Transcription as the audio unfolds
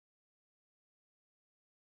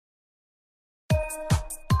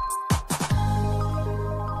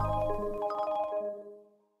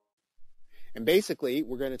And basically,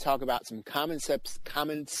 we're going to talk about some common steps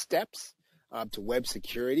to web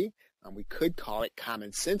security. We could call it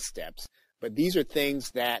common sense steps, but these are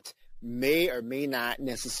things that may or may not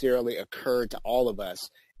necessarily occur to all of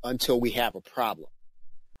us until we have a problem.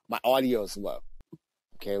 My audio is low.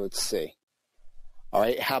 Okay, let's see. All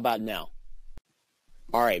right, how about now?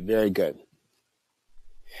 All right, very good.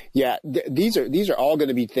 Yeah, these are all going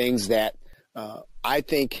to be things that I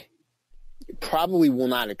think probably will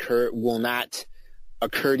not occur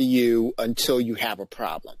to you until you have a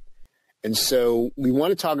problem. And so we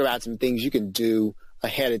want to talk about some things you can do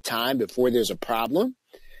ahead of time before there's a problem.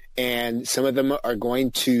 And some of them are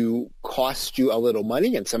going to cost you a little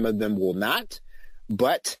money and some of them will not.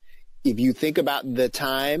 But if you think about the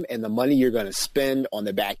time and the money you're going to spend on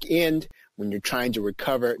the back end when you're trying to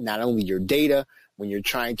recover not only your data, when you're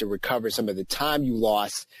trying to recover some of the time you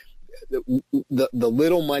lost, the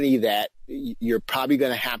little money that you're probably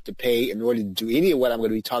going to have to pay in order to do any of what I'm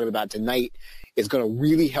going to be talking about tonight is going to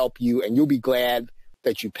really help you, and you'll be glad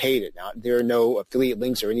that you paid it. Now, there are no affiliate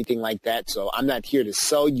links or anything like that, so I'm not here to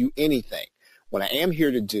sell you anything. What I am here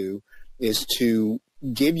to do is to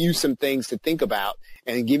give you some things to think about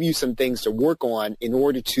and give you some things to work on in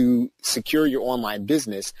order to secure your online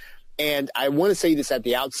business. And I want to say this at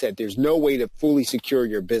the outset, there's no way to fully secure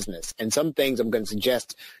your business. And some things I'm going to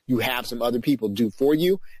suggest you have some other people do for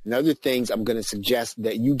you. And other things I'm going to suggest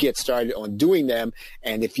that you get started on doing them.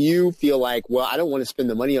 And if you feel like, well, I don't want to spend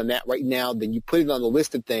the money on that right now, then you put it on the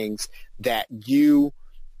list of things that you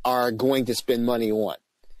are going to spend money on,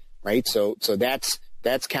 right? So that's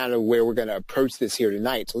kind of where we're going to approach this here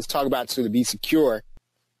tonight. So let's talk about, so to be secure,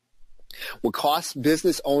 what costs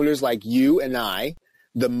business owners like you and I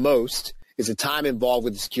the most is the time involved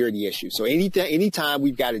with the security issue. So anytime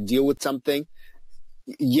we've got to deal with something,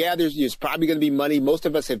 yeah, there's probably going to be money. Most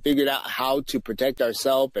of us have figured out how to protect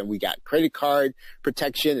ourselves, and we got credit card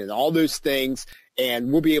protection and all those things,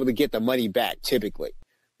 and we'll be able to get the money back typically,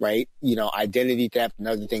 right? You know, identity theft and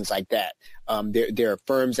other things like that. There are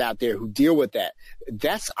firms out there who deal with that.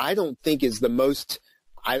 I don't think is the most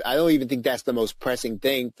I don't even think that's the most pressing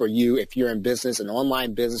thing for you if you're in business, an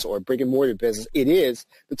online business or a brick and mortar business. It is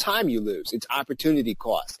the time you lose. It's opportunity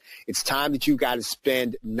cost. It's time that you've got to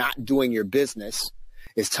spend not doing your business.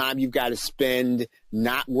 It's time you've got to spend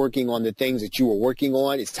not working on the things that you were working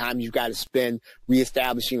on. It's time you've got to spend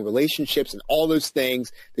reestablishing relationships and all those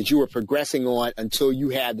things that you were progressing on until you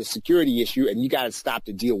had the security issue, and you got to stop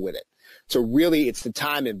to deal with it. So really, it's the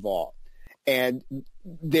time involved. And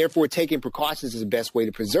therefore, taking precautions is the best way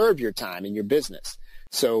to preserve your time in your business.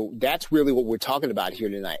 So that's really what we're talking about here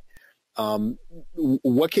tonight.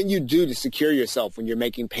 What can you do to secure yourself when you're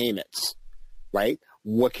making payments, right?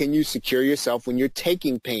 What can you secure yourself when you're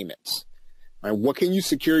taking payments? Right? What can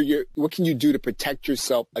you do to protect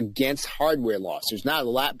yourself against hardware loss? There's not a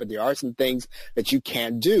lot, but there are some things that you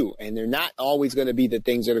can do, and they're not always going to be the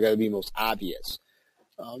things that are going to be most obvious.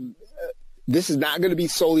 This is not going to be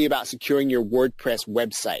solely about securing your WordPress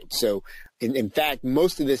website. So, in fact,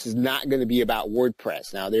 most of this is not going to be about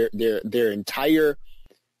WordPress. Now, there are entire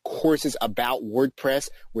courses about WordPress.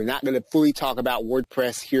 We're not going to fully talk about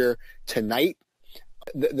WordPress here tonight.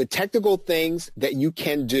 The technical things that you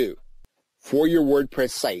can do for your WordPress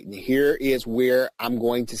site, and here is where I'm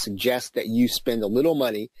going to suggest that you spend a little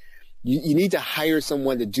money. You need to hire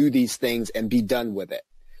someone to do these things and be done with it,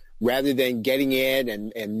 rather than getting in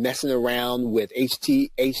and messing around with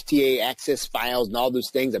HTA access files and all those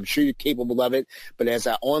things. I'm sure you're capable of it, but as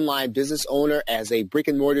an online business owner, as a brick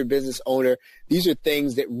and mortar business owner, these are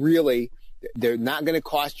things that really, they're not going to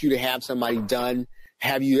cost you to have somebody done,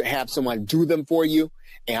 have someone do them for you.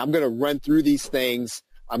 And I'm going to run through these things.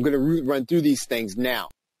 I'm going to run through these things now.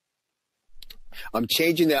 I'm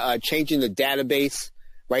changing the database,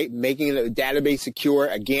 right? Making the database secure.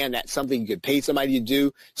 Again, that's something you could pay somebody to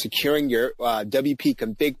do. Securing your WP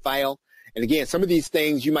config file. And again, some of these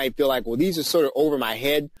things you might feel like, well, these are sort of over my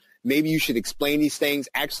head. Maybe you should explain these things.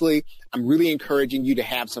 Actually, I'm really encouraging you to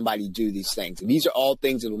have somebody do these things. And these are all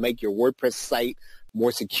things that will make your WordPress site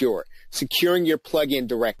more secure. Securing your plugin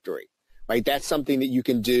directory. Right? That's something that you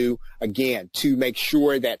can do, again, to make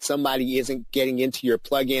sure that somebody isn't getting into your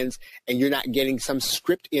plugins and you're not getting some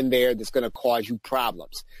script in there that's going to cause you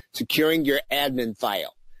problems. Securing your admin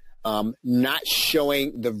file, not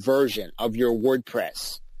showing the version of your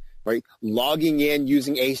WordPress, right? Logging in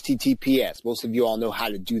using HTTPS. Most of you all know how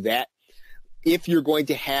to do that. If you're going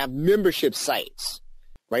to have membership sites,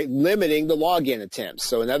 right? Limiting the login attempts.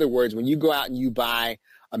 So in other words, when you go out and you buy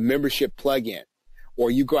a membership plugin, or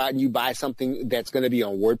you go out and you buy something that's going to be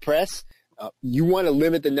on WordPress, you want to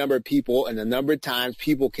limit the number of people and the number of times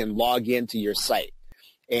people can log into your site.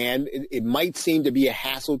 And it might seem to be a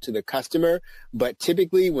hassle to the customer, but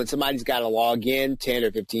typically when somebody's got to log in 10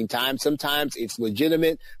 or 15 times, sometimes it's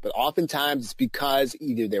legitimate, but oftentimes it's because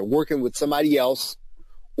either they're working with somebody else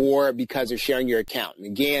or because they're sharing your account. And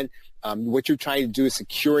again, what you're trying to do is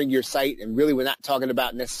securing your site. And really, we're not talking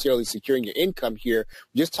about necessarily securing your income here.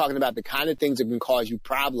 We're just talking about the kind of things that can cause you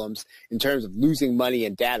problems in terms of losing money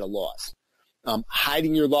and data loss.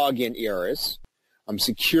 Hiding your login errors,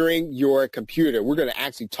 securing your computer. We're going to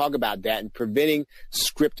actually talk about that, and preventing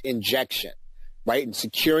script injection, right? And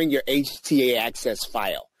securing your HTA access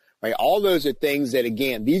file, right? All those are things that,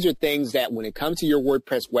 again, these are things that when it comes to your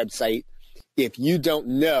WordPress website, if you don't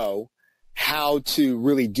know how to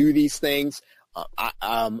really do these things,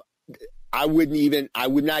 I would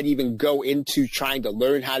not even go into trying to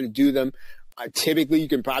learn how to do them. Typically, you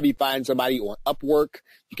can probably find somebody on Upwork.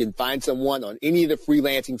 You can find someone on any of the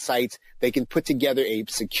freelancing sites. They can put together a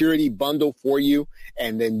security bundle for you,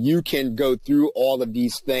 and then you can go through all of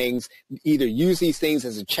these things, either use these things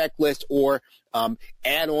as a checklist or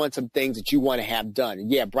add on some things that you want to have done.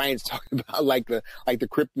 And yeah, Brian's talking about like the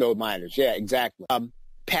crypto miners. Yeah, exactly.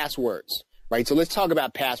 Passwords, right? So let's talk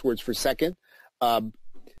about passwords for a second.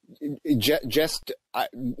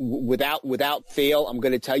 Without fail, I'm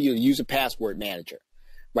going to tell you to use a password manager,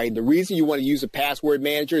 right? The reason you want to use a password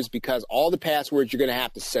manager is because all the passwords you're going to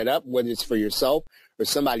have to set up, whether it's for yourself or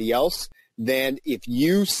somebody else, then if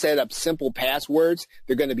you set up simple passwords,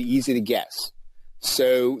 they're going to be easy to guess.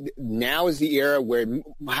 So now is the era where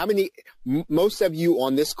most of you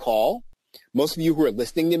on this call, most of you who are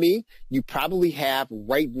listening to me, you probably have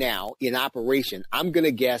right now in operation, I'm going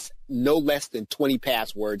to guess, no less than 20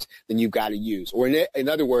 passwords than you've got to use. Or in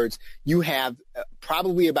other words, you have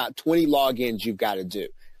probably about 20 logins you've got to do.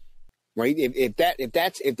 Right? If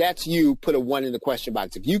that's you, put a 1 in the question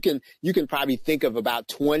box. If you can probably think of about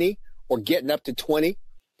 20 or getting up to 20,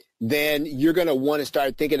 then you're going to want to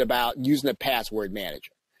start thinking about using a password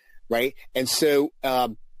manager. Right? And so,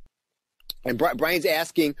 and Brian's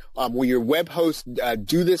asking, will your web host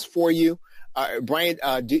do this for you? Brian,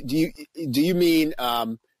 do you mean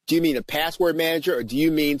a password manager, or do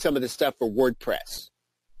you mean some of the stuff for WordPress?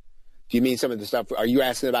 Do you mean some of the stuff? Are you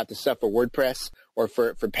asking about the stuff for WordPress or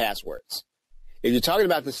for passwords? If you're talking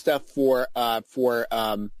about the stuff for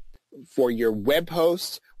your web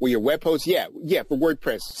host, yeah, for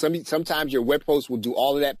WordPress. Sometimes your web host will do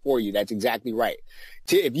all of that for you. That's exactly right.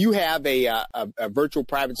 If you have a virtual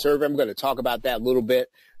private server, I'm going to talk about that a little bit,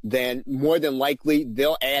 then more than likely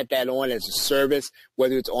they'll add that on as a service,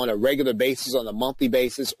 whether it's on a regular basis, on a monthly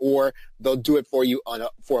basis, or they'll do it for you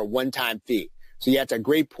for a one-time fee. So yeah, that's a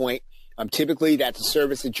great point. Typically, that's a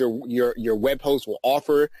service that your web host will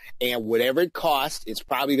offer, and whatever it costs, it's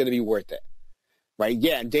probably going to be worth it. Right?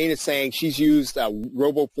 Yeah, and Dana's saying she's used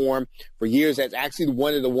RoboForm for years. That's actually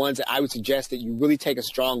one of the ones that I would suggest that you really take a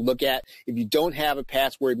strong look at. If you don't have a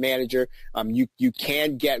password manager, you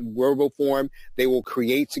can get RoboForm. They will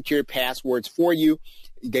create secure passwords for you.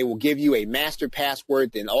 They will give you a master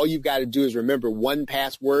password. Then all you've got to do is remember one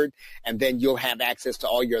password, and then you'll have access to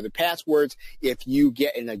all your other passwords. If you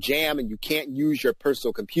get in a jam and you can't use your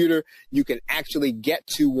personal computer, you can actually get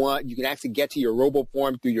to one. You can actually get to your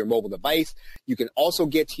RoboForm through your mobile device. You can also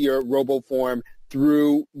get to your RoboForm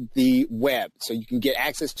through the web. So you can get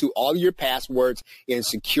access to all of your passwords in a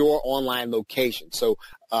secure online location. So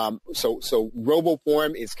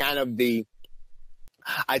RoboForm is kind of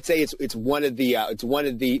I'd say it's one of the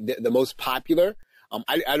most popular.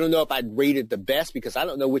 I don't know if I'd rate it the best because I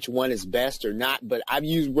don't know which one is best or not, but I've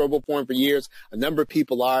used RoboForm for years. A number of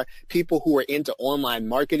people who are into online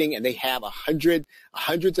marketing and they have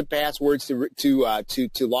hundreds of passwords to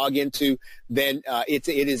log into. Then it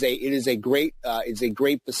is a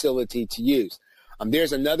great facility to use.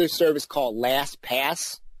 There's another service called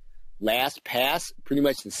LastPass. LastPass, pretty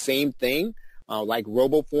much the same thing. Like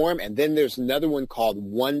RoboForm, and then there's another one called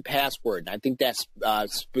 1Password. I think that's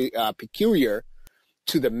peculiar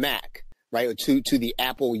to the Mac, right, or to the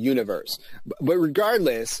Apple universe. But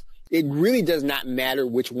regardless, it really does not matter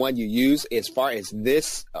which one you use as far as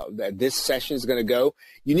this session is going to go.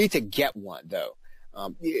 You need to get one, though.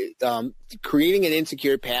 Creating an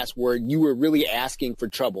insecure password, you were really asking for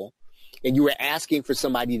trouble, and you were asking for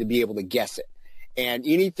somebody to be able to guess it. And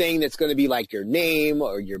anything that's going to be like your name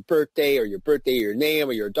or your birthday or your name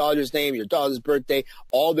or your daughter's name, your daughter's birthday,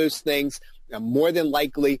 all those things, more than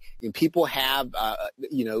likely, people have,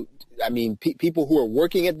 people who are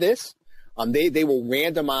working at this, they will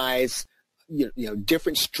randomize,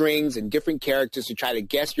 different strings and different characters to try to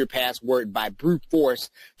guess your password by brute force,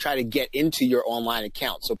 try to get into your online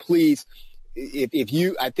account. So please, I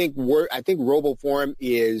think RoboForm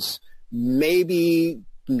is maybe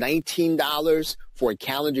 $19 for a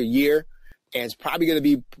calendar year, and it's probably going to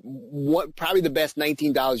be probably the best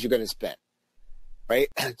 $19 you're going to spend, right?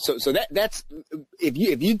 So that's if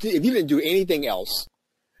you didn't do anything else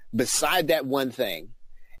beside that one thing,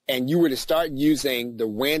 and you were to start using the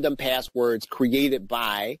random passwords created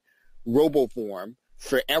by RoboForm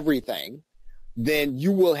for everything, then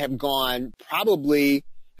you will have gone probably,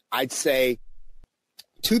 I'd say,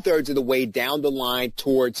 2/3 of the way down the line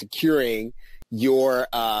towards securing your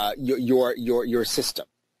system,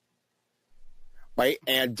 right?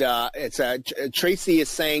 And Tracy is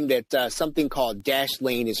saying that something called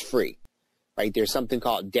Dashlane is free, right? There's something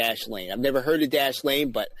called Dashlane. I've never heard of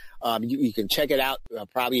Dashlane, but you can check it out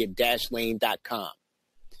probably at dashlane.com.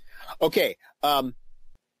 Okay.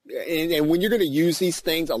 And when you're going to use these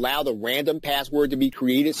things, allow the random password to be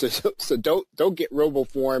created. So don't get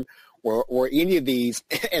RoboForm or any of these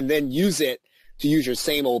and then use it to use your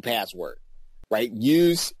same old password, right?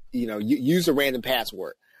 Use a random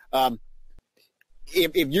password.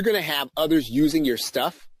 If you're going to have others using your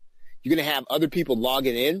stuff, you're going to have other people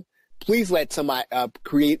logging in, please let somebody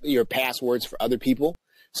create your passwords for other people.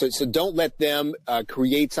 So don't let them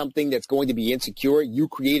create something that's going to be insecure. You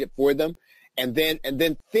create it for them. And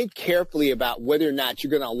then think carefully about whether or not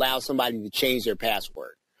you're going to allow somebody to change their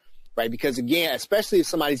password, right? Because again, especially if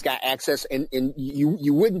somebody's got access, and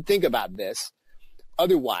you wouldn't think about this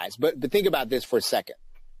otherwise, but think about this for a second.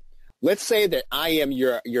 Let's say that I am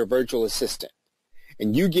your virtual assistant,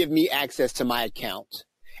 and you give me access to my account,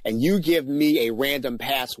 and you give me a random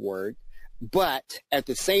password, but at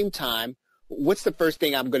the same time, what's the first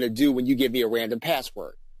thing I'm going to do when you give me a random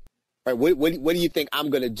password? Right? What do you think I'm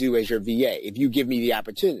going to do as your VA if you give me the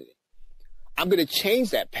opportunity? I'm going to change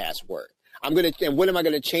that password. And what am I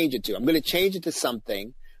going to change it to? I'm going to change it to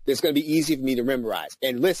something that's going to be easy for me to memorize.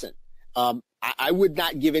 And listen, I would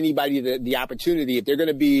not give anybody the opportunity if they're going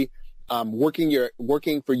to be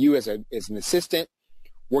working for you as an assistant,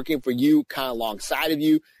 working for you kind of alongside of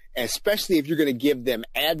you, and especially if you're going to give them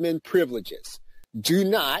admin privileges. Do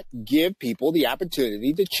not give people the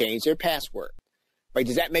opportunity to change their password. Right?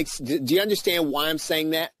 Do you understand why I'm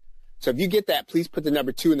saying that? So if you get that, please put the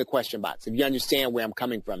number 2 in the question box if you understand where I'm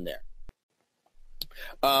coming from there.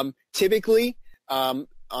 Typically, one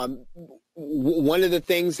of the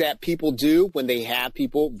things that people do when they have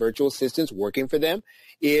virtual assistants working for them,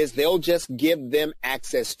 is they'll just give them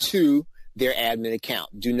access to their admin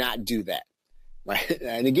account. Do not do that. Right?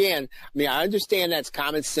 And again, I understand that's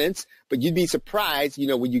common sense, but you'd be surprised,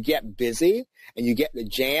 when you get busy and you get the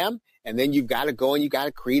jam, and then you've got to go and you've got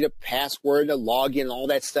to create a password, a login, all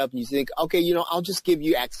that stuff. And you think, okay, I'll just give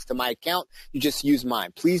you access to my account. You just use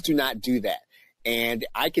mine. Please do not do that. And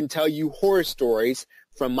I can tell you horror stories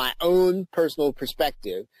from my own personal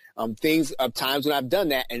perspective, times when I've done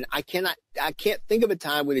that. And I can't think of a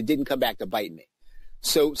time when it didn't come back to bite me.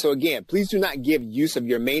 So again, please do not give use of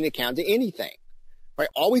your main account to anything, right?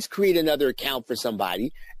 Always create another account for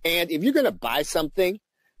somebody. And if you're going to buy something,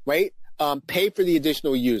 right, pay for the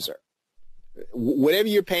additional user. Whatever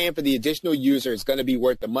you're paying for the additional user is going to be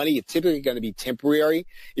worth the money. It's typically going to be temporary.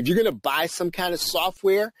 If you're going to buy some kind of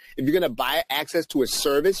software, if you're going to buy access to a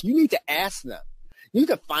service, you need to ask them. You need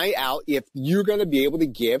to find out if you're going to be able to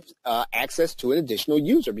give access to an additional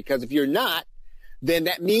user. Because if you're not, then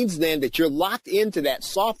that means then that you're locked into that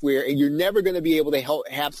software and you're never going to be able to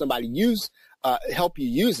have somebody help you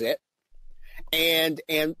use it. And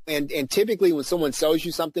typically when someone sells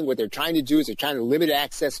you something, what they're trying to do is they're trying to limit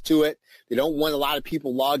access to it. They don't want a lot of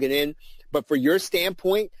people logging in. But for your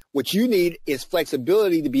standpoint, what you need is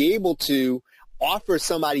flexibility to be able to offer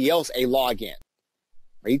somebody else a login.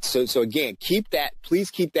 Right? So again,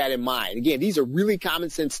 please keep that in mind. Again, these are really common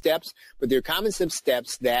sense steps, but they're common sense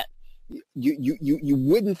steps that you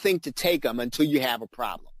wouldn't think to take them until you have a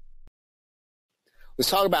problem. Let's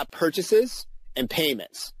talk about purchases and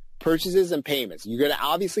payments. Purchases and payments. You're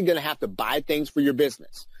obviously going to have to buy things for your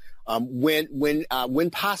business. When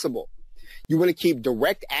possible, you want to keep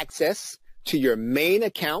direct access to your main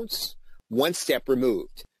accounts one step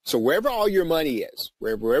removed. So wherever all your money is,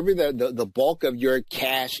 wherever the bulk of your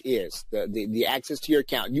cash is, the access to your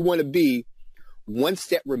account, you want to be one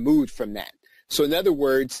step removed from that. So in other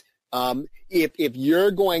words, if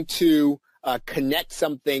you're going to connect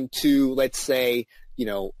something to, let's say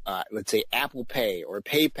Apple Pay or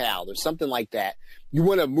PayPal or something like that, you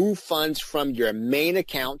want to move funds from your main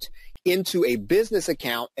account into a business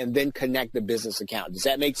account and then connect the business account. Does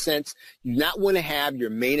that make sense? You do not want to have your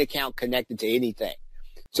main account connected to anything.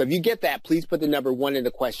 So if you get that, please put the number 1 in the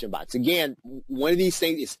question box. Again, one of these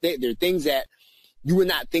things they're things that you would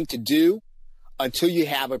not think to do until you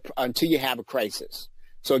have a crisis.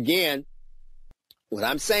 So again, What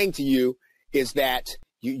I'm saying to you is that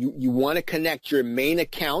you want to connect your main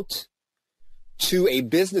account to a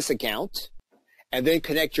business account, and then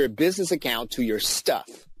connect your business account to your stuff,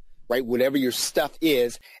 right? Whatever your stuff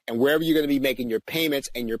is and wherever you're going to be making your payments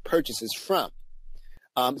and your purchases from.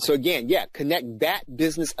 So again, yeah, connect that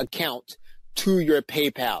business account to your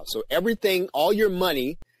PayPal. So everything, all your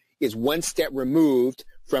money is one step removed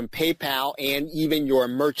from PayPal and even your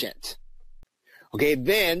merchant. Okay,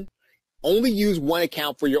 then only use one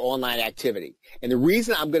account for your online activity. And the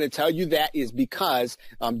reason I'm going to tell you that is because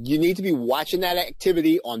you need to be watching that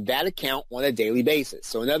activity on that account on a daily basis.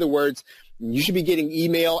 So in other words, you should be getting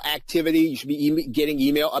email activity. You should be getting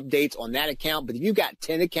email updates on that account. But if you've got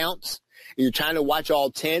 10 accounts and you're trying to watch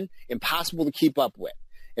all 10, impossible to keep up with,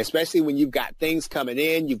 especially when you've got things coming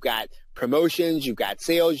in, you've got promotions, you've got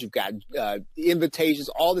sales, you've got invitations,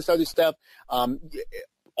 all this other stuff.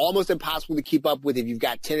 Almost impossible to keep up with if you've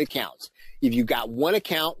got 10 accounts. If you've got one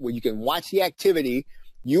account where you can watch the activity,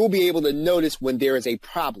 you'll be able to notice when there is a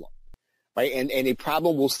problem, right? And a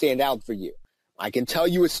problem will stand out for you. I can tell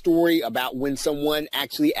you a story about when someone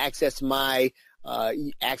actually accessed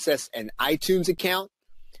an iTunes account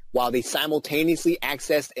while they simultaneously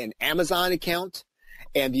accessed an Amazon account.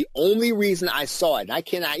 And the only reason I saw it, and I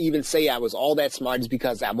cannot even say I was all that smart, is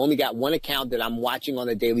because I've only got one account that I'm watching on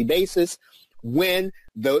a daily basis. When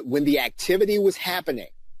the activity was happening,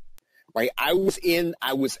 right? I was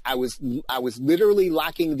literally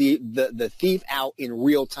locking the thief out in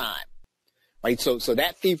real time, right? So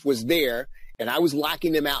that thief was there, and I was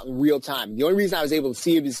locking them out in real time. The only reason I was able to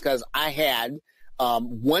see it is because I had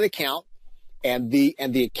one account, and the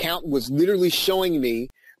account was literally showing me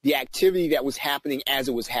the activity that was happening as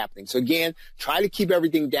it was happening. So again, try to keep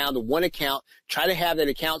everything down to one account. Try to have that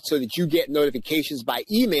account so that you get notifications by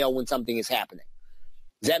email when something is happening.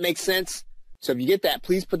 Does that make sense? So if you get that,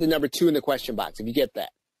 please put the number 2 in the question box if you get that.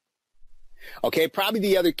 Okay, probably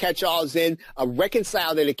the other catch-all is in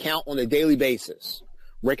reconcile that account on a daily basis.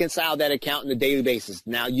 Reconcile that account on a daily basis.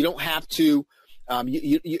 Now, you don't have to,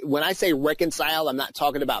 when I say reconcile, I'm not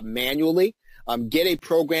talking about manually. Get a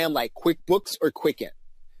program like QuickBooks or Quicken.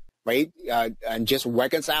 Right? And just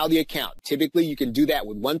reconcile the account. Typically, you can do that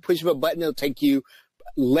with one push of a button. It'll take you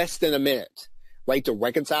less than a minute, right, to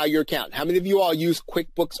reconcile your account. How many of you all use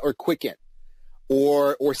QuickBooks or Quicken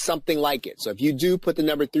or something like it? So if you do, put the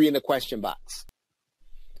number 3 in the question box.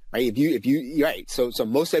 Right? Right. So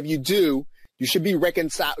most of you do. You should be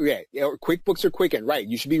reconciling, or QuickBooks or Quicken, right?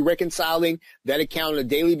 You should be reconciling that account on a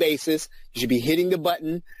daily basis. You should be hitting the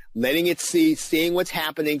button, letting it seeing what's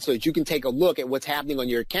happening so that you can take a look at what's happening on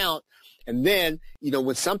your account. And then,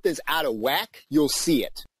 when something's out of whack, you'll see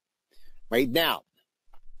it. Right now,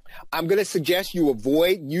 I'm going to suggest you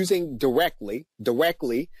avoid using directly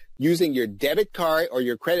using your debit card or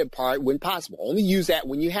your credit card when possible. Only use that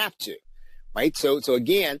when you have to, right? So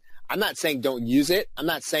again, I'm not saying don't use it. I'm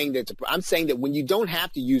not saying that. I'm saying that when you don't have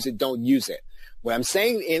to use it, don't use it. What I'm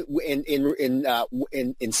saying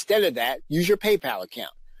instead of that, use your PayPal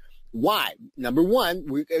account. Why? Number one,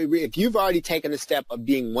 if you've already taken the step of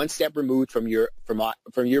being one step removed from your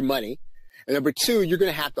money, and number two, you're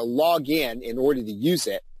going to have to log in order to use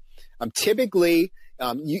it. Typically,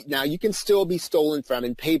 now you can still be stolen from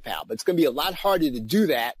in PayPal, but it's going to be a lot harder to do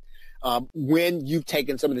that when you've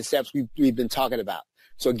taken some of the steps we've been talking about.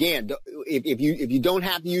 So again, if you don't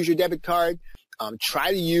have to use your debit card,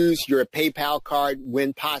 try to use your PayPal card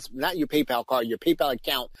when possible, not your PayPal card, your PayPal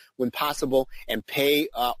account when possible, and pay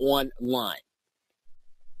online.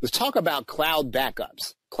 Let's talk about cloud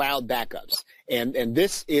backups. And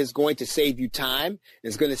this is going to save you time.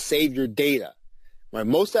 It's going to save your data. Right?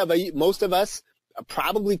 Most of us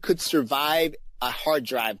probably could survive a hard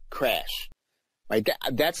drive crash. Right?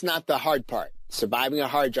 That's not the hard part. Surviving a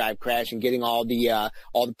hard drive crash and getting all the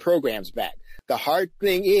programs back. The hard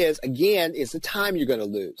thing is the time you're going to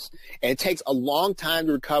lose. And it takes a long time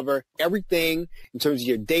to recover everything in terms of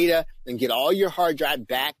your data and get all your hard drive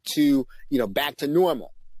back to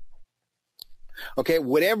normal. Okay,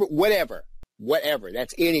 whatever.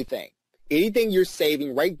 That's anything. Anything you're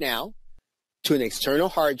saving right now to an external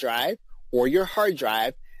hard drive or your hard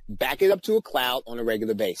drive, back it up to a cloud on a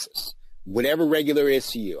regular basis. Whatever regular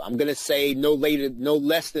is to you. I'm going to say no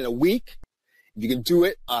less than a week. If you can do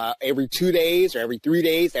it every 2 days or every 3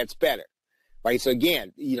 days, that's better, right? So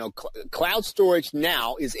again, cloud storage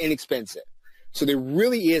now is inexpensive. So there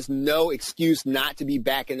really is no excuse not to be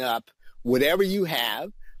backing up whatever you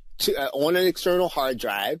have on an external hard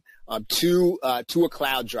drive to a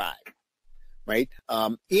cloud drive, right?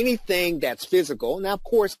 Anything that's physical. Now, of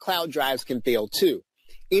course, cloud drives can fail too.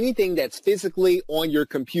 Anything that's physically on your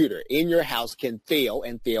computer in your house can fail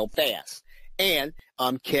and fail fast. and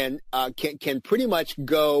can pretty much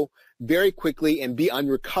go very quickly and be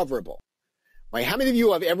unrecoverable. Right? How many of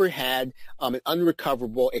you have ever had an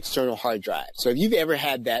unrecoverable external hard drive? So if you've ever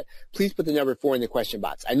had that, please put the number 4 in the question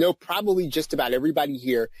box. I know probably just about everybody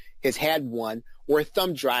here has had one, or a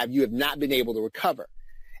thumb drive you have not been able to recover.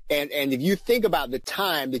 And if you think about the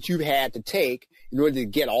time that you've had to take in order to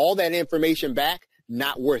get all that information back,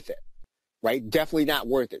 not worth it. Right? Definitely not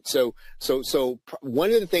worth it. So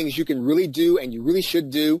one of the things you can really do, and you really should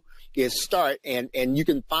do, is start, and you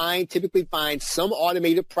can typically find some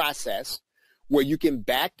automated process where you can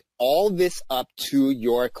back all this up to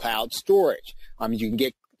your cloud storage. You can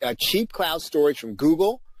get cheap cloud storage from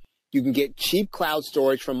Google. You can get cheap cloud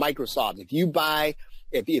storage from Microsoft.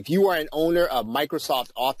 If you are an owner of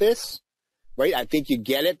Microsoft Office, right, I think you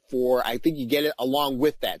get it along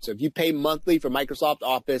with that. So if you pay monthly for Microsoft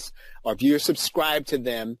Office, or if you're subscribed to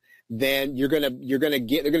them, then they're gonna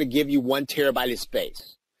give you 1 terabyte of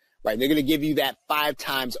space, right? They're gonna give you that 5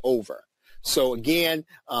 times over. So again,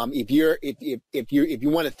 if you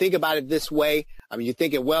want to think about it this way, you're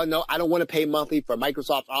thinking, well, no, I don't want to pay monthly for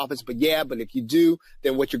Microsoft Office, but if you do,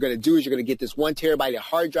 then what you're going to do is you're going to get this 1 terabyte of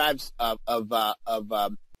hard drives of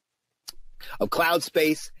cloud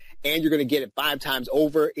space, and you're going to get it 5 times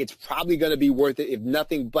over. It's probably going to be worth it, if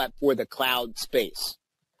nothing but for the cloud space,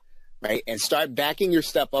 right? And start backing your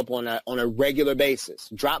stuff up on a regular basis.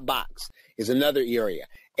 Dropbox is another area.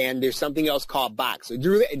 And there's something else called Box. So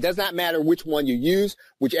it does not matter which one you use,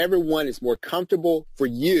 whichever one is more comfortable for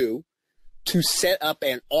you, to set up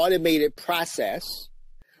an automated process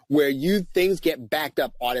where things get backed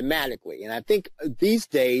up automatically. And I think these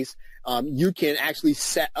days you can actually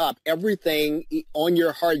set up everything on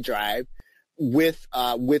your hard drive with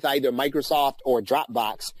either Microsoft or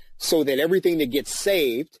Dropbox, so that everything that gets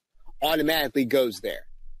saved automatically goes there.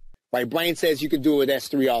 Right? Brian says you can do it with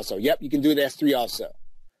S3 also. Yep, you can do it with S3 also.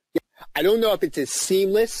 I don't know if it's as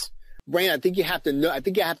seamless, Brian. I think you have to know. I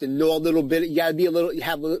think you have to know a little bit. You got to be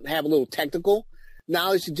have a little technical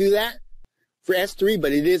knowledge to do that for S3,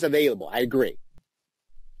 but it is available. I agree.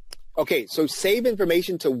 Okay, so save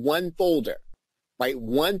information to one folder, right?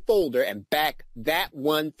 One folder, and back that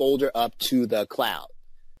one folder up to the cloud,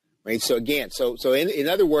 right? So again, so in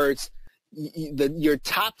other words, your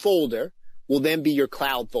top folder will then be your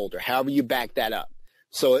cloud folder, however you back that up.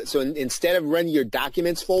 So instead of running your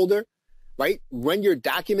documents folder, right, run your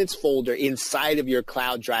documents folder inside of your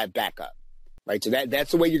cloud drive backup, right? So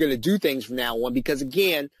that's the way you're going to do things from now on, because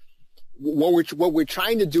again, what we're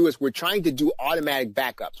trying to do is we're trying to do automatic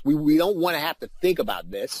backups. We don't want to have to think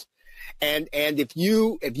about this. And if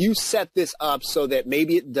you set this up so that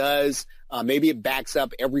maybe it backs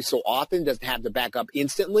up every so often, doesn't have to back up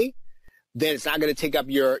instantly, then it's not going to take up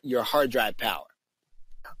your hard drive power.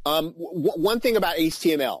 One thing about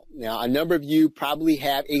HTML. Now, a number of you probably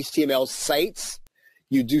have HTML sites.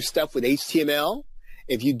 You do stuff with HTML.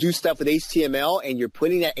 If you do stuff with HTML and you're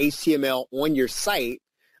putting that HTML on your site,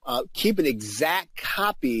 keep an exact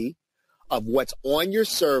copy of what's on your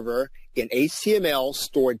server in HTML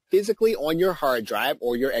stored physically on your hard drive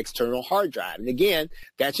or your external hard drive. And again,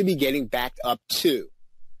 that should be getting backed up too.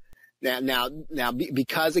 Now,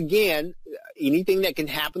 because again, anything that can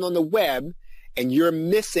happen on the web, and you're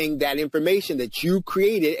missing that information that you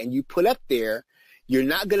created and you put up there, you're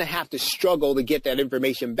not going to have to struggle to get that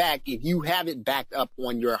information back if you have it backed up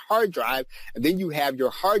on your hard drive, and then you have your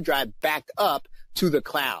hard drive backed up to the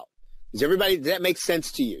cloud. Does that make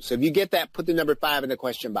sense to you? So if you get that, put the number 5 in the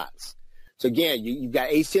question box. So again, you've got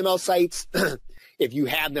HTML sites. If you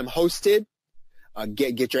have them hosted,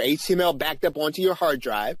 get your HTML backed up onto your hard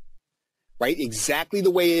drive. Right, exactly the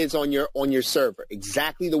way it is on your server,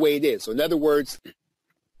 exactly the way it is. So in other words,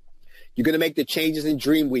 you're going to make the changes in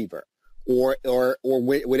Dreamweaver or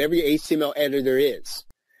whatever your HTML editor is,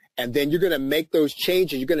 and then you're going to make those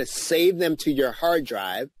changes. You're going to save them to your hard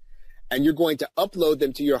drive, and you're going to upload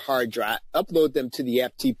them to your hard drive, upload them to the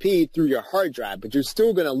FTP through your hard drive. But you're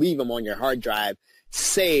still going to leave them on your hard drive,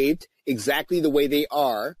 saved exactly the way they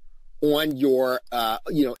are on your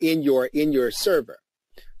in your server.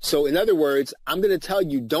 So in other words, I'm going to tell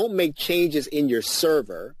you, don't make changes in your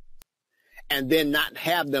server and then not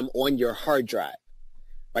have them on your hard drive,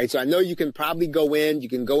 right? So I know you can probably go in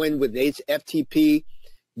with FTP.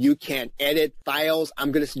 You can edit files.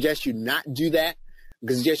 I'm going to suggest you not do that. I'm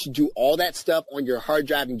going to suggest you do all that stuff on your hard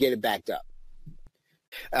drive and get it backed up.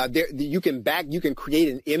 You can create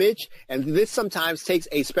an image, and this sometimes takes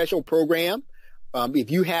a special program. If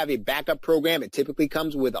you have a backup program, it typically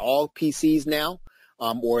comes with all PCs now.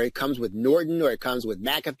 Or it comes with Norton, or it comes with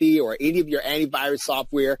McAfee, or any of your antivirus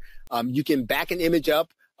software. You can back an image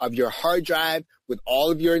up of your hard drive with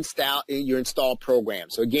all of your installed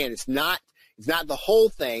programs. So again, it's not the whole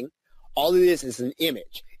thing. All it is an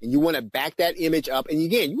image, and you want to back that image up. And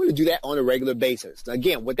again, you want to do that on a regular basis. Now,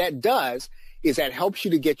 again, what that does is that helps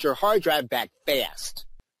you to get your hard drive back fast,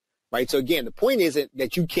 right? So again, the point isn't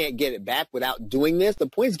that you can't get it back without doing this. The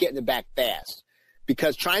point is getting it back fast,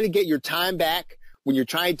 because trying to get your time back when you're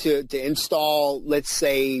trying to install, let's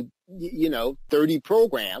say, 30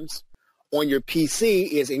 programs on your PC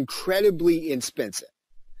is incredibly expensive.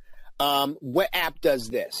 What app does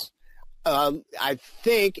this? I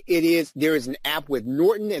think there is an app with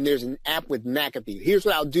Norton and there's an app with McAfee. Here's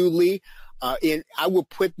what I'll do, Lee. I will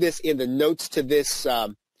put this in the notes to this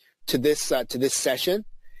session,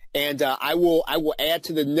 and I will add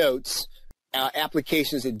to the notes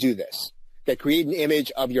applications that do this, that create an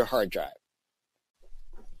image of your hard drive.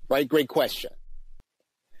 Right? Great question.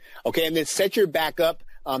 Okay, and then set your backup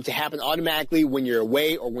to happen automatically when you're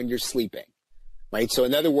away or when you're sleeping. Right? So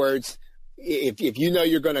in other words, if you know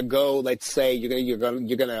you're going to go, let's say you're going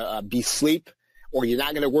to be asleep, or you're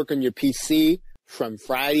not going to work on your PC from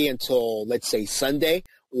Friday until, let's say, Sunday,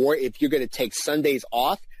 or if you're going to take Sundays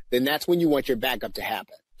off, then that's when you want your backup to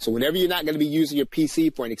happen. So whenever you're not going to be using your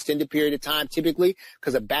PC for an extended period of time, typically,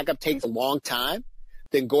 because a backup takes a long time,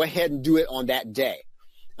 then go ahead and do it on that day.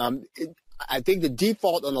 I think the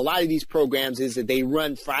default on a lot of these programs is that they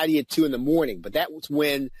run Friday at 2 in the morning, but that was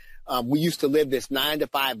when we used to live this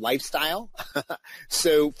 9-to-5 lifestyle.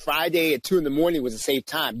 So Friday at 2 in the morning was a safe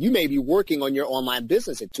time. You may be working on your online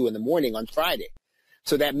business at 2 in the morning on Friday.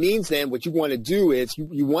 So that means then what you want to do is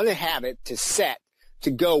you want to have it to set to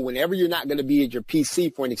go whenever you're not going to be at your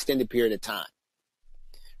PC for an extended period of time.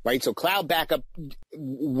 Right? So cloud backup,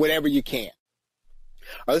 whatever you can.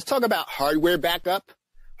 All right, let's talk about hardware backup.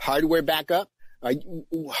 Hardware backup.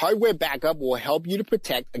 Hardware backup will help you to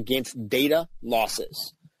protect against data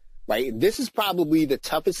losses. Right? This is probably the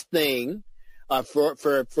toughest thing for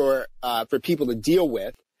people to deal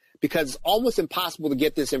with, because it's almost impossible to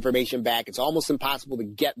get this information back. It's almost impossible to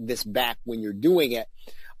get this back when you're doing it.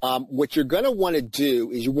 What you're going to want to do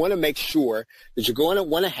is you want to make sure that you're going to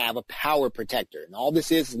want to have a power protector. And all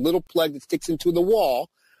this is a little plug that sticks into the wall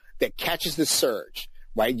that catches the surge.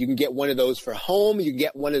 Right? You can get one of those for home. You can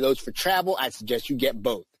get one of those for travel. I suggest you get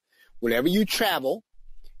both. Whenever you travel,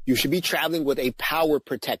 you should be traveling with a power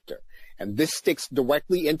protector. And this sticks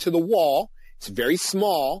directly into the wall. It's very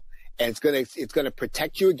small, and it's going to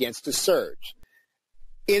protect you against the surge.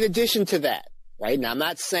 In addition to that, right? Now, I'm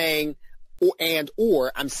not saying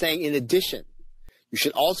or, I'm saying in addition, you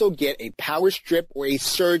should also get a power strip or a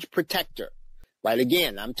surge protector. Right?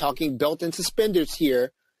 Again, I'm talking belt and suspenders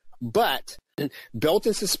here, but belt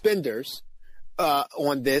and suspenders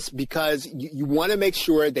on this, because you want to make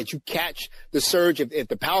sure that you catch the surge. If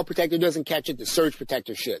the power protector doesn't catch it, the surge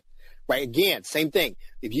protector should. Right? Again, same thing.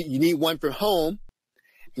 If you need one for home,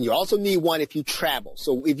 and you also need one if you travel.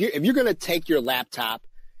 So if you're going to take your laptop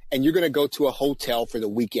and you're going to go to a hotel for the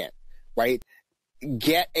weekend, right?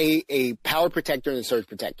 Get a power protector and a surge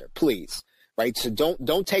protector, please. Right? So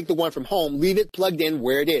don't take the one from home. Leave it plugged in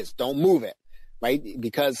where it is. Don't move it. Right?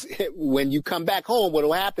 Because when you come back home, what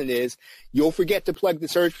will happen is you'll forget to plug the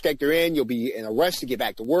surge protector in. You'll be in a rush to get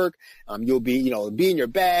back to work. You'll be, it'll be in your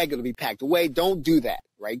bag. It'll be packed away. Don't do that.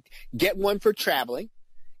 Right? Get one for traveling.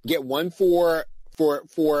 Get one for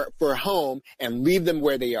home, and leave them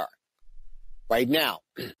where they are. Right? Now,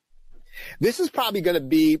 this is probably going to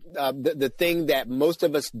be the thing that most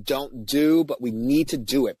of us don't do, but we need to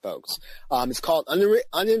do it, folks. It's called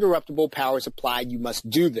uninterruptible power supply. You must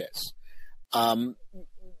do this.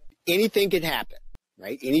 Anything can happen,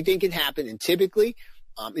 right? Anything can happen, and typically,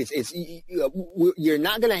 you're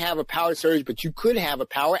not going to have a power surge, but you could have a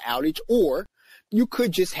power outage, or you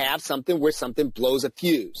could just have something where something blows a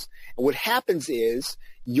fuse. And what happens is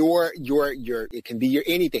it can be your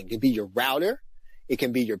anything. It can be your router, it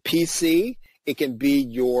can be your PC, it can be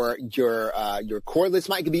your cordless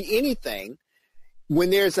mic, it can be anything. When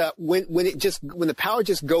the power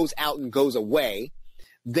just goes out and goes away,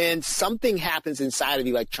 then something happens inside of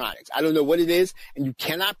electronics. I don't know what it is, and you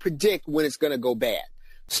cannot predict when it's going to go bad.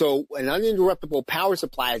 So an uninterruptible power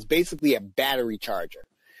supply is basically a battery charger.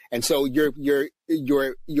 And so your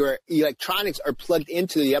electronics are plugged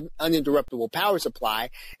into the uninterruptible power supply.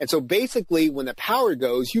 And so basically when the power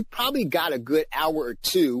goes, you've probably got a good hour or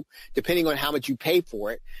two, depending on how much you pay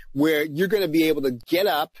for it, where you're going to be able to get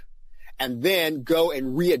up and then go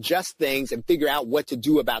and readjust things and figure out what to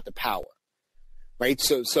do about the power. Right?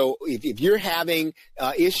 So if you're having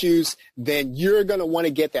issues, then you're going to want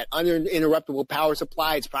to get that uninterruptible power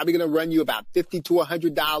supply. It's probably going to run you about $50 to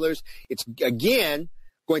 $100. It's, again,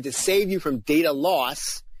 going to save you from data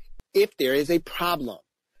loss if there is a problem.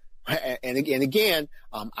 And again,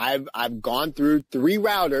 I've gone through 3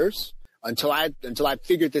 routers until I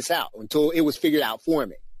figured this out, until it was figured out for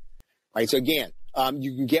me. Right. So again,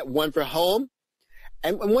 you can get one for home.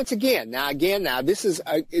 And once again, now this is,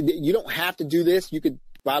 you don't have to do this. You could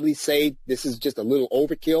probably say this is just a little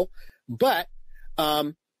overkill, but,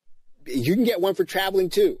 you can get one for traveling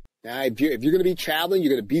too. Now, if you're going to be traveling,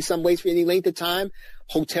 you're going to be someplace for any length of time.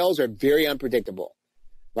 Hotels are very unpredictable,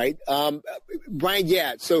 right? Brian,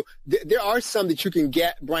 yeah. So there are some that you can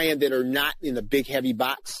get, Brian, that are not in the big heavy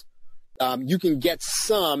box. You can get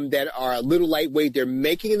some that are a little lightweight. They're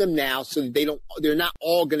making them now so that they're not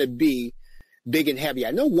all going to be big and heavy.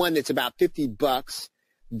 I know one that's about $50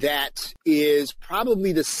 that is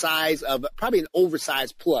probably the size of probably an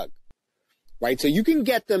oversized plug, right? So you can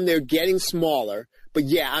get them. They're getting smaller. But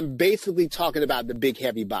yeah, I'm basically talking about the big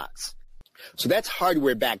heavy box. So that's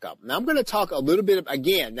hardware backup. Now I'm going to talk a little bit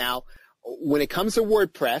again. Now, when it comes to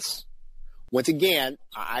WordPress, once again,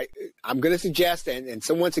 I'm going to suggest, and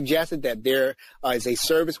someone suggested that there is a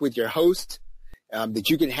service with your host that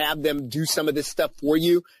you can have them do some of this stuff for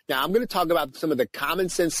you. Now I'm going to talk about some of the common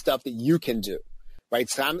sense stuff that you can do. Right,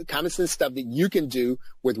 some common sense stuff that you can do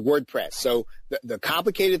with WordPress. So the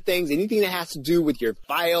complicated things, anything that has to do with your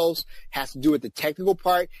files, has to do with the technical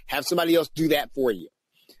part, have somebody else do that for you.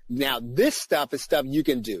 Now, this stuff is stuff you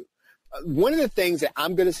can do. One of the things that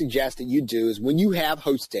I'm going to suggest that you do is when you have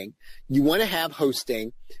hosting, you want to have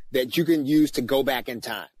hosting that you can use to go back in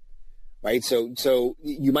time. Right, so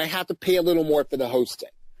you might have to pay a little more for the hosting.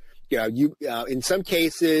 In some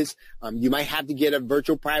cases, you might have to get a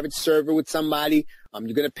virtual private server with somebody.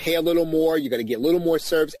 You're going to pay a little more. You're going to get a little more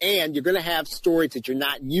servers, and you're going to have storage that you're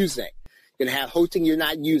not using. You're going to have hosting you're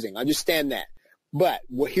not using. Understand that. But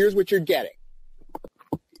here's what you're getting.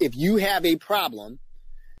 If you have a problem,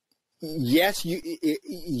 yes,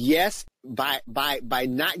 by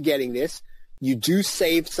not getting this, you do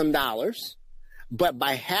save some dollars. But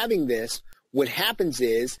by having this, what happens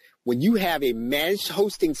is when you have a managed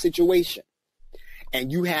hosting situation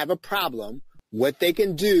and you have a problem, what they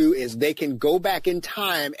can do is they can go back in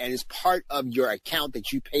time and it's part of your account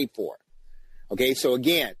that you pay for. Okay, so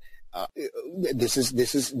again, this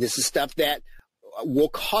is stuff that will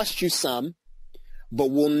cost you some,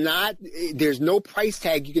 but will not. There's no price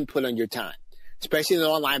tag you can put on your time, especially in an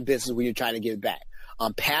online business when you're trying to get it back.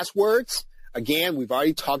 Passwords, again, we've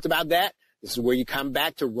already talked about that. This is where you come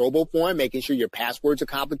back to RoboForm, making sure your passwords are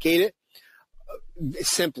complicated.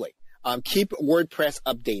 Simply, keep WordPress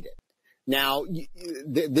updated. Now,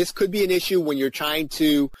 this could be an issue when you're trying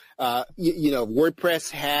to, WordPress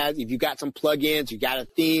has, if you got some plugins, you got a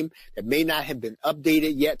theme that may not have been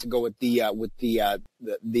updated yet to go with the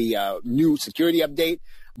new security update.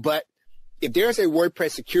 But if there's a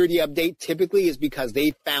WordPress security update, typically it's because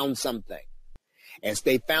they found something. And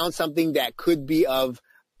they found something that could be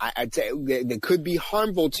I'd say that could be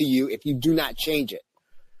harmful to you if you do not change it.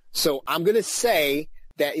 So I'm going to say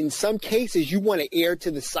that in some cases you want to err to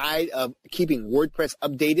the side of keeping WordPress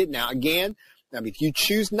updated. Now, again, if you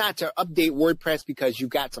choose not to update WordPress because you've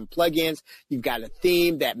got some plugins, you've got a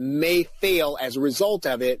theme that may fail as a result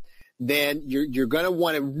of it, then you're going to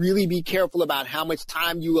want to really be careful about how much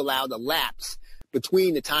time you allow to lapse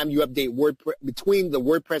between the time you update WordPress, between the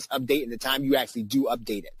WordPress update and the time you actually do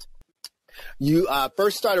update it. You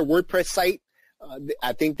first start a WordPress site.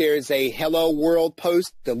 I think there's a hello world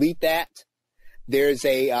post. Delete that. There's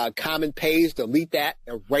a common page. Delete that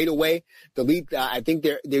right away. Delete. I think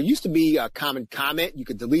there used to be a common comment. You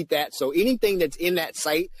could delete that. So anything that's in that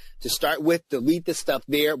site to start with, delete the stuff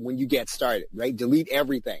there when you get started. Right? Delete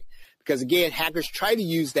everything, because again, hackers try to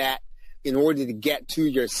use that in order to get to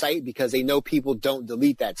your site because they know people don't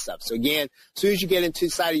delete that stuff. So again, as soon as you get into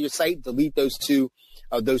the side of your site, delete those two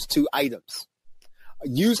items.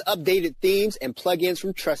 Use updated themes and plugins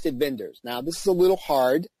from trusted vendors. Now, this is a little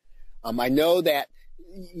hard. I know that,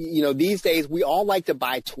 these days we all like to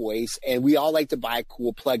buy toys and we all like to buy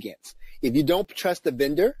cool plugins. If you don't trust the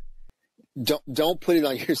vendor, don't put it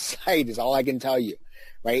on your site is all I can tell you,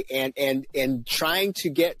 right? And trying to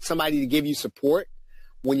get somebody to give you support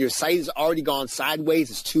when your site has already gone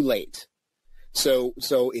sideways is too late. So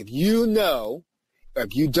if you know, or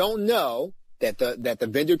if you don't know that the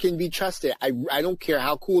vendor can be trusted, I don't care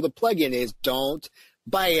how cool the plugin is, don't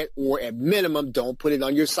buy it, or at minimum, don't put it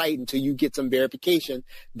on your site until you get some verification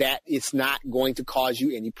that it's not going to cause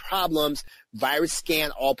you any problems. Virus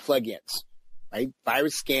scan all plugins, right?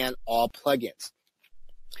 Virus scan all plugins.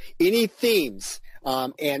 Any themes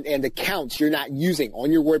and accounts you're not using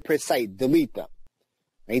on your WordPress site, delete them.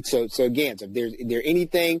 Right? So again, so if there's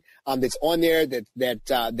anything that's on there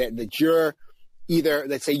that you're either,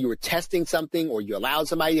 let's say you were testing something, or you allowed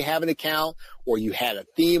somebody to have an account, or you had a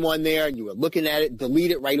theme on there and you were looking at it,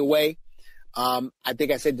 delete it right away. I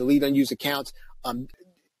think I said delete unused accounts.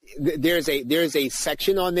 There's a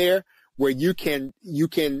section on there where you can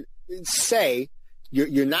say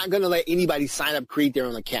you're not going to let anybody sign up, create their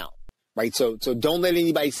own account, right? So don't let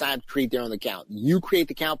anybody sign up, create their own account. You create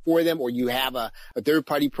the account for them, or you have a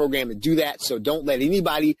third-party program to do that. So don't let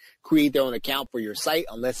anybody create their own account for your site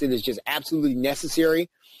unless it is just absolutely necessary.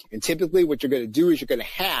 And typically what you're going to do is you're going to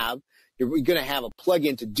have a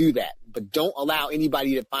plugin to do that, but don't allow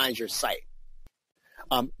anybody to find your site.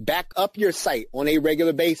 Back up your site on a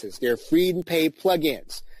regular basis. There are free and paid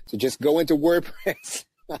plugins. So just go into WordPress.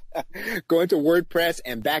 Go into WordPress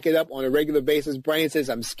and back it up on a regular basis. Brian says,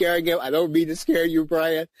 I'm scaring him. I don't mean to scare you,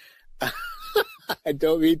 Brian. I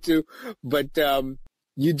don't mean to. But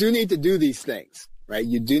you do need to do these things, right?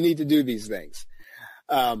 You do need to do these things.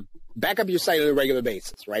 Back up your site on a regular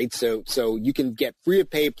basis, right? So you can get free or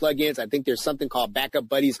paid plugins. I think there's something called Backup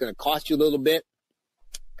Buddy. It's going to cost you a little bit.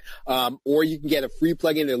 Or you can get a free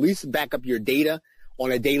plugin to at least back up your data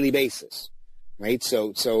on a daily basis, right?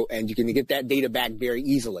 And you can get that data back very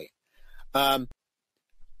easily.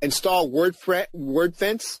 Install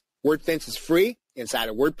WordFence. WordFence is free inside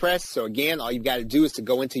of WordPress. So again, all you've got to do is to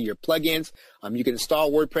go into your plugins. You can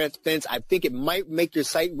install WordFence. I think it might make your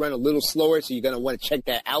site run a little slower, so you're going to want to check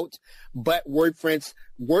that out. But WordFence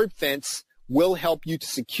will help you to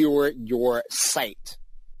secure your site.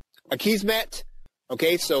 Akismet.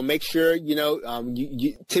 Okay, so make sure,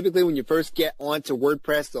 you typically when you first get onto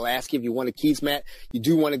WordPress, they'll ask you if you want a Keysmat. You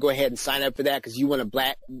do want to go ahead and sign up for that because you want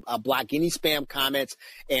to block any spam comments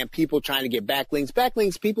and people trying to get backlinks.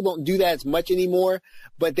 Backlinks, people don't do that as much anymore,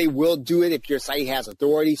 but they will do it if your site has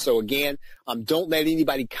authority. So again, don't let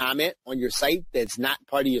anybody comment on your site that's not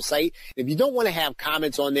part of your site. If you don't want to have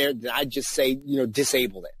comments on there, then I just say,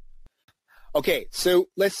 disable it. Okay, so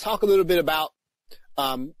let's talk a little bit about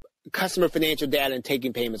customer financial data and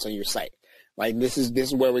taking payments on your site, right? And this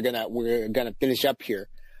is where we're gonna finish up here.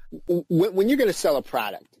 When you're gonna sell a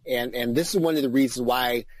product, and this is one of the reasons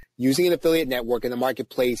why using an affiliate network in the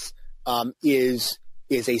marketplace is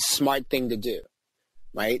a smart thing to do,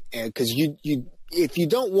 right? And because if you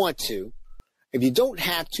don't want to, if you don't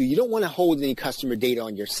have to, you don't want to hold any customer data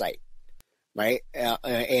on your site, right?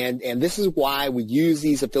 And this is why we use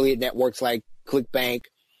these affiliate networks like ClickBank,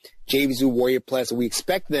 JVZoo, Warrior Plus, and we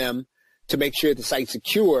expect them to make sure the site's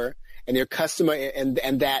secure and their customer and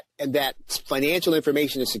that financial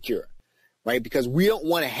information is secure, right? Because we don't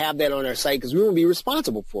want to have that on our site because we want to be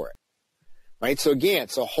responsible for it, right? So again,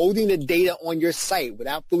 holding the data on your site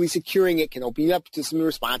without fully securing it can open you up to some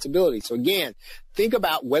responsibility. So again, think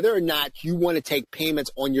about whether or not you want to take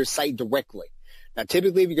payments on your site directly. Now,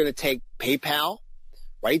 typically, if you're going to take PayPal,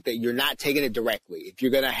 right, that you're not taking it directly. If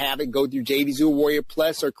you're going to have it go through JVZoo, Warrior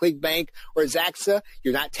Plus, or ClickBank, or Zaxa,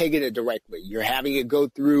 you're not taking it directly. You're having it go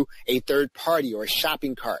through a third party or a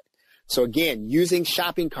shopping cart. So again, using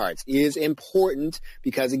shopping carts is important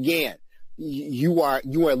because again, you are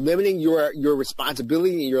limiting your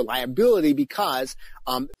responsibility and your liability because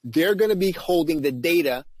they're going to be holding the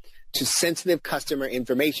data to sensitive customer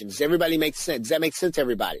information. Does everybody make sense? Does that make sense to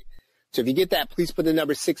everybody? So if you get that, please put the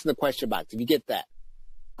number 6 in the question box if you get that.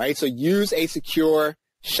 Right, so use a secure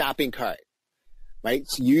shopping cart, right?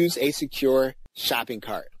 So use a secure shopping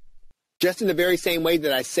cart. Just in the very same way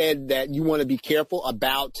that I said that you want to be careful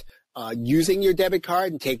about using your debit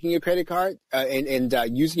card and taking your credit card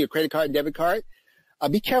and using your credit card and debit card,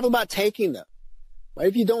 be careful about taking them, right?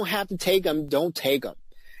 If you don't have to take them, don't take them.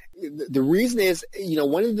 The reason is,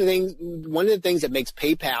 one of the things that makes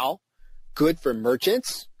PayPal good for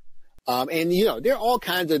merchants, and there are all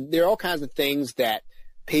kinds of things that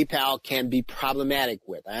PayPal can be problematic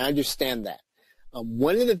with. I understand that.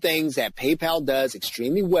 One of the things that PayPal does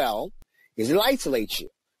extremely well is it isolates you,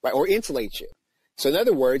 right, or insulates you. So in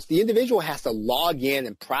other words, the individual has to log in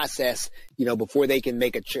and process, before they can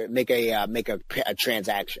make a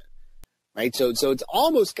transaction, right? So it's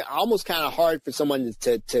almost kind of hard for someone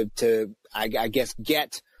to I guess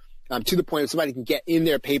get to the point where somebody can get in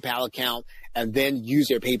their PayPal account and then use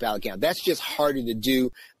their PayPal account. That's just harder to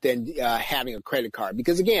do than having a credit card.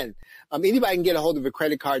 Because again, anybody can get a hold of a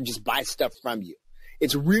credit card and just buy stuff from you.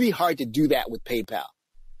 It's really hard to do that with PayPal,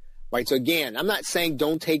 right? So again, I'm not saying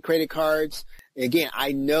don't take credit cards. Again,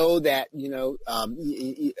 I know that,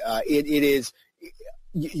 it is,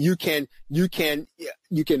 you can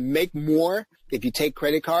make more if you take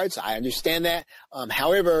credit cards. I understand that.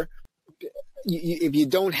 However, if you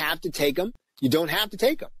don't have to take them, you don't have to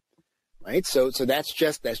take them. Right. So that's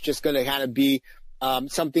just going to kind of be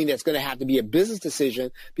something that's going to have to be a business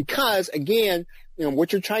decision because, again,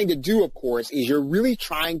 what you're trying to do, of course, is you're really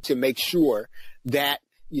trying to make sure that,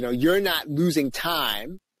 you're not losing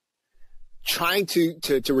time trying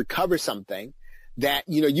to recover something that,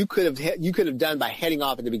 you could have done by heading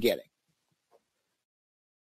off at the beginning.